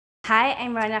Hi,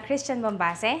 I'm Ronna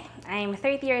Bombase. I'm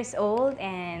 30 years old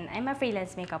and I'm a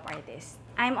freelance makeup artist.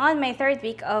 I'm on my third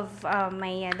week of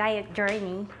my diet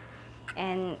journey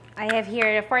and I have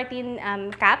here 14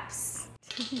 caps.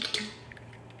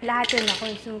 Lahat yun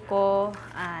na-consume ko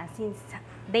since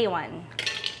day 1.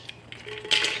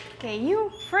 Okay, yung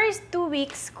first 2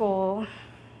 weeks ko,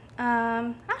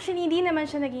 actually hindi naman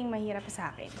siya naging mahirap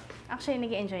sa akin. Actually,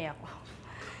 nag-enjoy ako.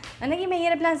 Ang naging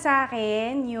mahirap lang sa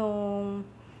akin yung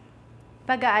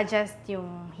pag-a-adjust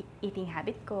yung eating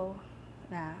habit ko,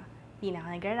 na hindi na ako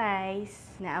nag-rice,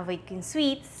 na-avoid ko yung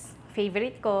sweets,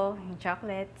 favorite ko, yung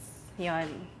chocolates, yun.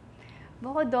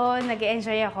 Bukod doon,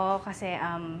 nag-enjoy ako kasi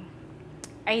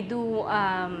I do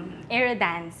aero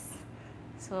dance.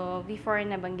 So, before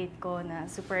nabanggit ko na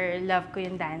super love ko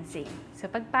yung dancing. So,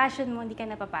 pag passion mo, hindi ka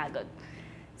napapagod.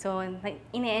 So,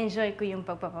 ine-enjoy ko yung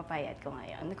pagpapapayat ko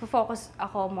ngayon. Nag-focus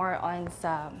ako more on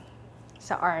sa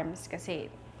arms kasi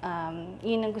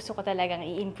yun ang gusto ko talagang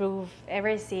i-improve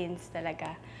ever since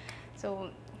talaga.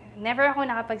 So, never ako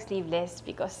nakapag-sleeveless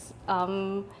because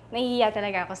nahihiya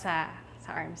talaga ako sa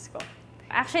arms ko.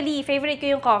 Actually, favorite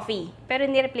ko yung coffee, pero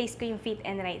ni-replace ko yung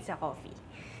FitNRight sa coffee.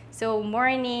 So,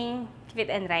 morning,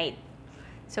 FitNRight.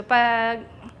 So,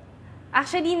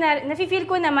 actually, nafe-feel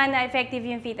ko naman na effective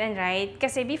yung FitNRight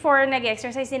kasi before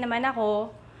nag-exercise din naman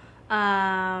ako,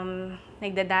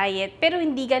 nagda-diet, pero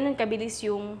hindi ganun kabilis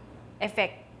yung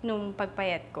effect nung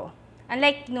pagpayat ko.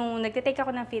 Unlike nung nagtitake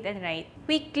ako ng FitNRight,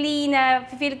 weekly na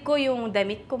feel ko yung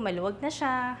damit ko maluwag na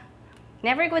siya.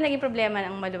 Never ko naging problema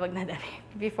ng maluwag na damit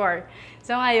before.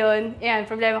 So ngayon, yan,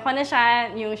 problema ko na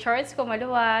siya. Yung shorts ko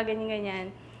maluwag,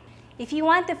 ganyan-ganyan. If you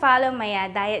want to follow my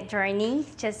diet journey,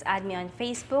 just add me on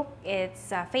Facebook. It's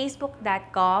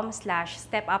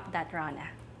facebook.com/stepup.ronna.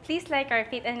 Please like our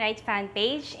FitNRight fan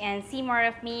page and see more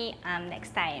of me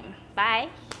next time. Bye!